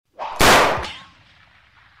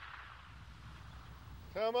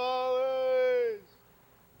Tamales!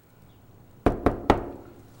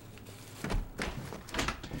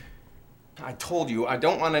 I told you I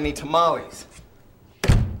don't want any tamales.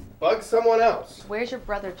 Bug someone else. Where's your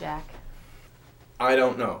brother, Jack? I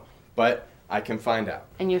don't know, but I can find out.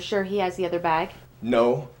 And you're sure he has the other bag?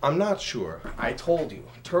 No, I'm not sure. I told you.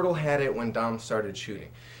 Turtle had it when Dom started shooting.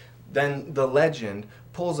 Then the legend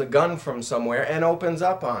pulls a gun from somewhere and opens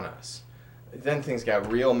up on us. Then things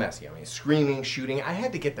got real messy. I mean, screaming, shooting. I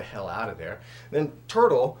had to get the hell out of there. Then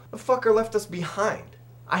Turtle, the fucker, left us behind.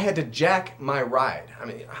 I had to jack my ride. I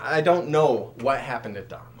mean, I don't know what happened to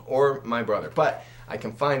Dom or my brother, but I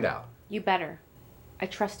can find out. You better. I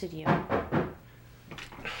trusted you. Damn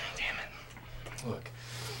it. Look,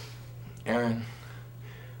 Aaron,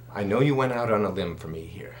 I know you went out on a limb for me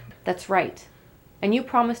here. That's right. And you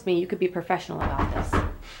promised me you could be professional about this.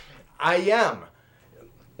 I am.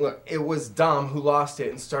 Look, it was Dom who lost it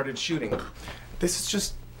and started shooting. This is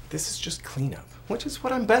just cleanup, which is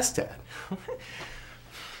what I'm best at.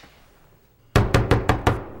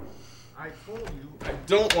 I told you I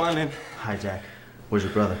don't want it. Hi, Jack. Where's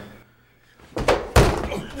your brother?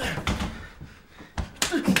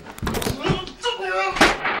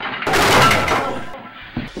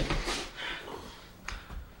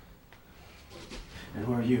 And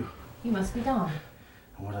who are you? You must be Dom.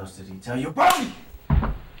 And what else did he tell you about me?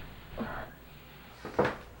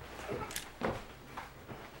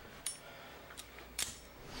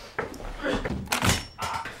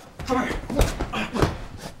 Come here.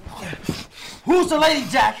 Who's the lady,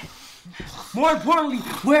 Jack? More importantly,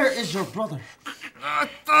 where is your brother? I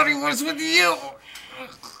thought he was with you.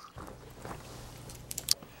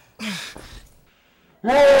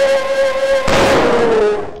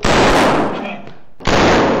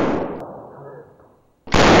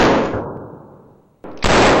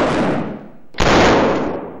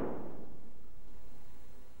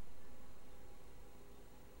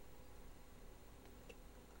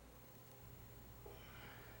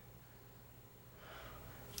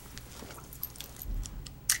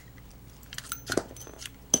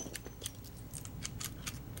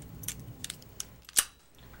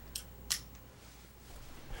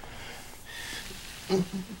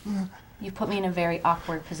 You put me in a very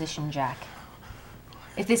awkward position, Jack.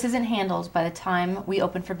 If this isn't handled by the time we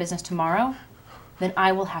open for business tomorrow, then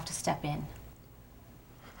I will have to step in.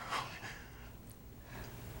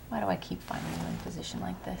 Why do I keep finding you in a position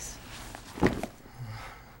like this?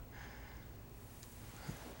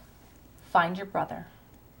 Find your brother.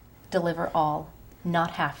 Deliver all,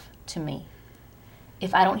 not half, to me.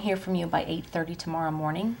 If I don't hear from you by 8:30 tomorrow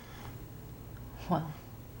morning, well,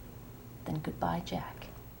 then goodbye, Jack.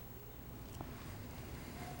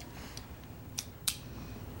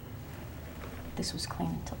 This was clean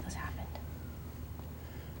until this happened.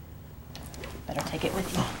 Better take it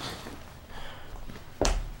with you.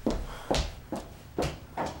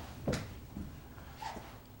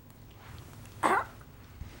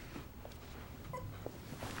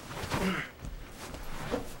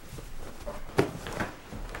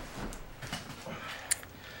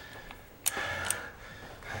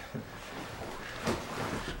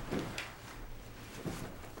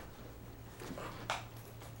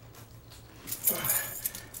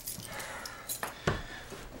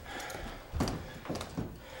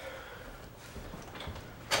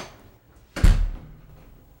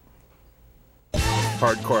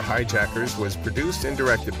 Hardcore Hijackers was produced and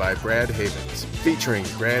directed by Brad Havens, featuring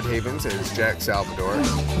Brad Havens as Jack Salvador,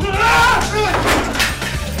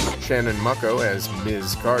 Shannon Mucko as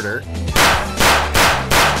Ms. Carter,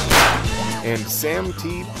 and Sam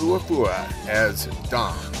T. Puafua as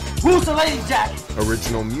Dom. Who's the lady, Jack?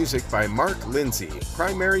 Original music by Mark Lindsay,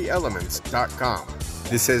 PrimaryElements.com.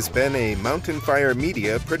 This has been a Mountain Fire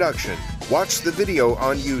Media production. Watch the video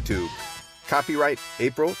on YouTube. Copyright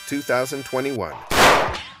April 2021.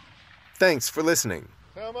 Thanks for listening.